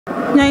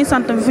ñoo ngi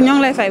sant ñoo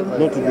ngi lay fay.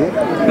 noo tudd.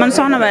 man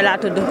Soxna Bay laa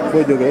tudd.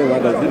 foo jógee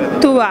Magal bi.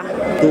 Touba.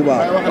 Touba.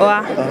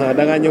 waaw.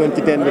 da ngaa ñëwoon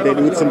ci teen bi tey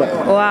di wut si ndox.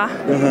 waaw.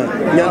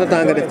 ñaata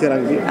temps nga def ci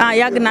rang bi.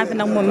 yàgg naa fi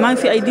nag moom maa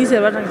ngi fi ay 10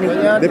 heures ba tax léegi.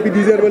 depuis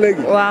 10 heures ba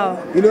léegi. waaw.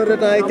 1 heure de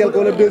temps et quelque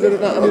wala 2 heures de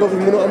temps am nga fi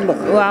mënoo am ndox.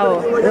 waaw.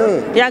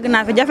 yàgg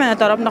naa fi jafe na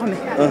torop ndox mi.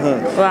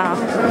 waaw.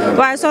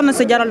 waaye soxna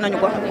si jaral nañu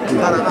ko.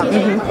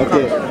 ok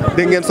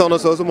dégg ngeen soxna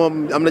soosu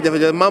moom am na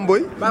jafe-jafe Mame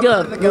Boye.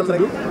 Diop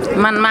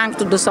man maa ngi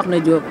tudd Soxna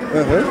Diop.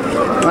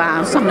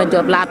 waaw Soxna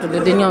Diop laa tudd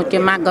di ñëw ci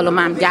màggalu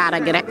maam jaara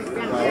gi rek.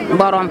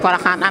 borom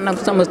Prokhane ànd ak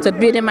sama sët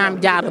bii di maam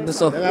jaara bu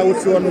so.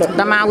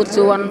 damaa wut si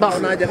woon ndox.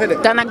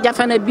 te nag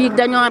jafe na bii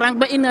dañoo rang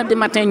ba 1 heure du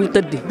matin ñu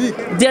tëddi.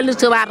 dellu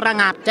si waat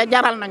rangaat te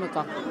jaral nañu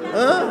ko.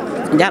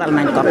 jaral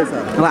nañ ko.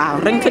 waaw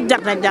dañ ko jar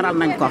rek jaral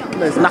nañ ko.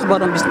 ndax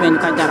borom bis ñu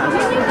ko jaral.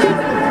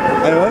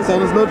 aywa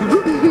soxna si noo tudd.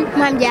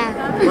 Maam Jaara.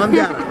 Maam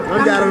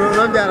Jaara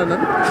Maam Jaara nan.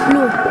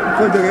 Lu.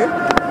 foo jógee.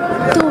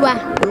 Touba.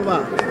 Touba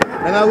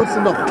da ngaa wut si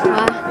ndox.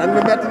 waaw. rang bi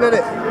metti na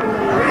de.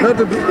 noo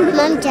tudd.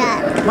 Maam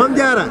Jaara. Maam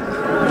Jaara.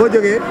 foo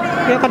jógee.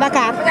 yow ko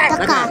Dakar.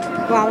 Dakar.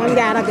 waaw man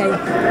Jaara Gaye.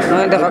 maa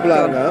ngi def ak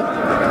Alpulaar nga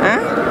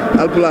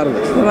Alpulaar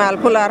nga. ma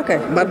Alpulaar kay.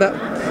 Mbadda.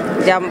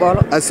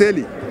 Jambolo. a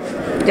Seli.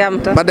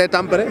 Jamta. Mbadday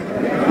Tampere.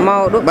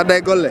 Maodo.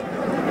 Mbadday Golle.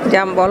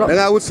 Jambolo. da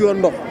ngaa wut si woon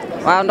ndox.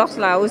 waaw ndox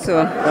laa wut si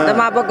woon.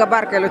 dama bëgg a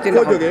barkeelu ci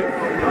ndox. foo jógee.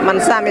 man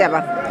Sam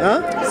Yabal.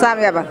 Sam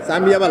Yabal.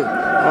 Sam Yabal.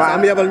 waaw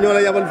Sam Yabal ñoo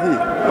la yabal fii.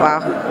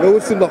 waaw. nga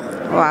wut si ndox.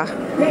 waaw.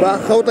 ba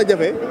xawta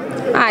jafe.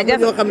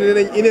 jafe ñoo xam ne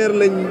nañ 1 heure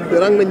lañ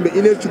rang nañ ba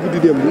 1 heure ci guddi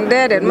démb.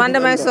 déedéet man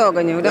damay soog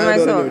a ñëw damay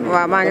soog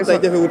waaw maa ngi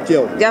soog jafe wut ci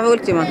yow. jafe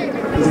wut ci man.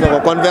 gis nga ko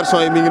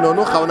conversion yi mi ngi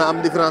noonu xaw na am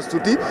différence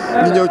tuuti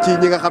ñu ñëw ci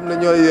ñi nga xam ne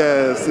ñooy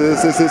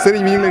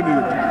sëriñ bi ñu ngi lay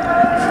nuyu.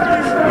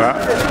 waaw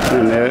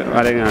ñun de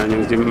wax dëgg ñu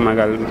ngi ci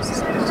magal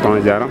Soxna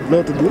Jaara.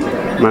 noo tudd.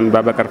 man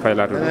Babacar Faye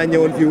laa tudd. da ngaa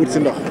ñëwoon fii wut si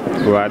ndox.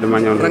 waaw dama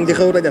ñëwoon. rang gi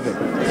xawta jafe.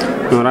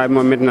 non raay bi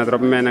moom métti na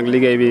trop mais nag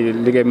liggéey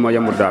bi moo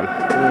yemut daal.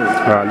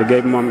 waaw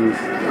liggéey bi moom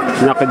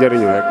ñàkk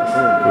jëriñu rek.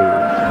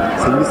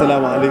 sëñ bi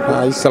salaamaaleykum.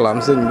 waaleykum salaam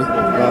sëñ bi.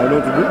 waaw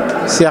noo tudd.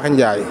 Cheikh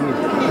Ndiaye.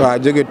 waaw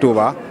jóge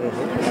Touba.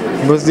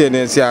 bés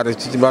yéene siyaare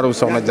ci barabu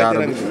Soxna Jaara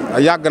bi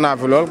yàgg naa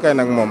fi lool kay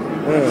nag moom.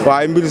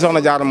 waaye mbiri Soxna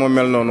Jaara moom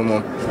mel noonu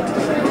moom.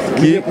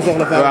 kii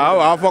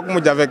waaw foog mu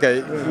jafe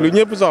kay. lu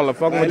ñëpp soxla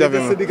foog mu jafe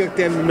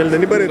moom. mel na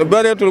ni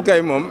bëreetul kay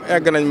moom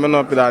egg nañ ba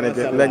noppi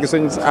daanaka léegi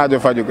suñ aajo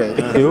faju kay.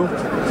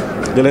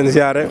 di leen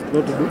ziare.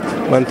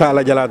 man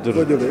Talla Jalla tur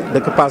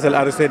dëkk Parcelles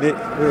Assainies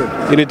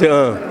unité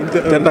 1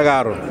 te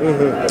Ndakaaru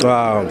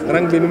waaw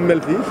rang bi nu mu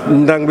mel fii.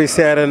 ndang bi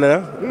seere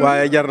na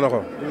waaye jar na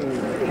ko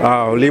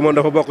waaw lii moom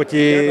dafa bokk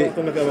ci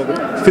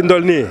fi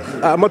ndol nii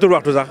matul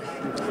waxtu sax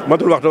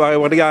matul waxtu waaye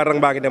wax dëgg yàlla rang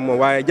baa ngi dem moom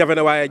waaye jafe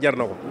na waaye jar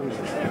na ko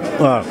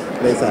waaw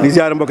di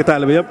ziare mbokki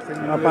taalibe yëpp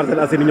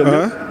Parcelles Assainies ñoom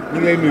ñëpp ñu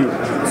ngi lay nuyu.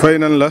 fay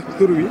nan la.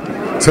 tur wi.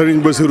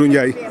 Serigne Bassirou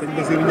Ndiaye. Serigne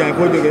Bassirou Ndiaye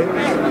foo jógee.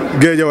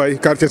 Géejawaay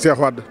quartier Cheikh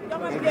Wade.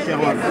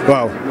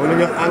 waaw. moo la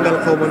ñu àngal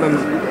xaw ma nan.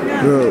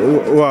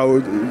 waaw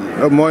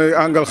mooy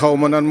àngal xaw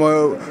ma nan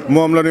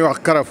moom la ñuy wax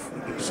karaf.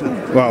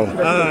 waaw.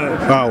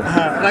 waaw.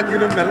 rang gi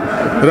nu mel.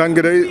 rang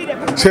gi day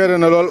seere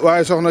na lool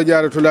waaye soxna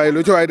Jaaratulaay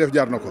lu ci waay def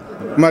jar na ko.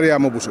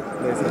 Mariama Bousso.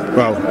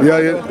 waaw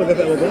yaay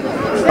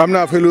am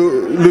naa fi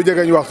lu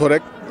jegeñ waxtu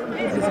rek.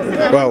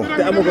 waaw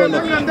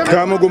te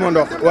amaguma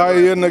ndox waaye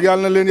yéen nag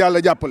yàlla na leen yàlla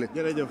jàppale.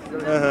 jërëjëf.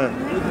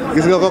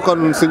 gis nga ko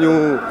kon suñu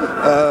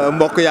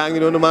mbokk yaa ngi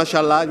noonu macha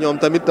allah ñoom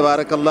tamit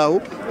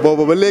tabarakallahu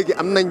boobu ba léegi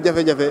am nañ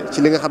jafe-jafe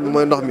ci li nga xam ne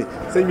mooy ndox mi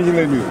sëñ bi ñu ngi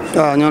lay nuyu.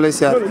 waaw ñoo lay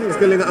siyaar. est-ce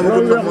que li nga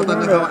amagul ndox moo tax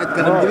nga xaw a aj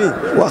kanam gi nii.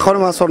 waaw xaw na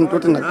maa sonn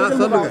tuuti nag.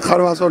 xaw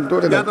na maa sonn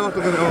tuuti nag. ñaata waxtu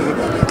nga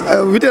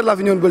amagul. 8 heures laa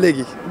fi ñëwoon ba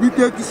léegi. 8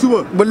 heures ci suba.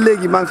 ba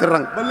léegi maa ngi fi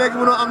rang. ba léegi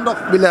mënoo am ndox.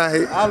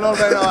 billaahi. loolu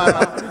doy na waar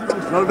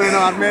loolu doy na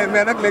waar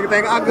mais nag léegi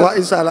tey nga àgg. waaw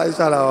incha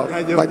allah waaw.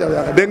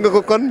 dégg nga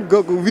ko kon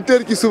googu 8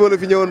 heures ci suba la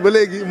fi ñëwoon ba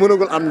léegi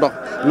mënagul am ndox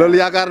loolu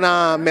yaakaar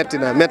naa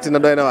metti na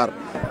doy na waar.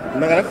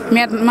 na nga def.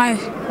 maa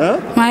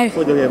ngi.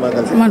 foo jógee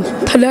Magal si. man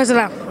Daaru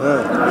Salaam.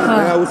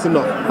 da ngaa wut si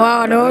ndox.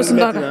 waaw da wut si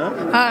ndox.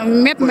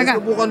 métti na ka.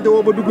 bu xonte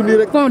woo ba dugg nii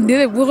rek. comme di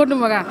rek bu xonte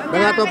ma ka. da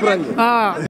ngaa topp rang gi. waaw.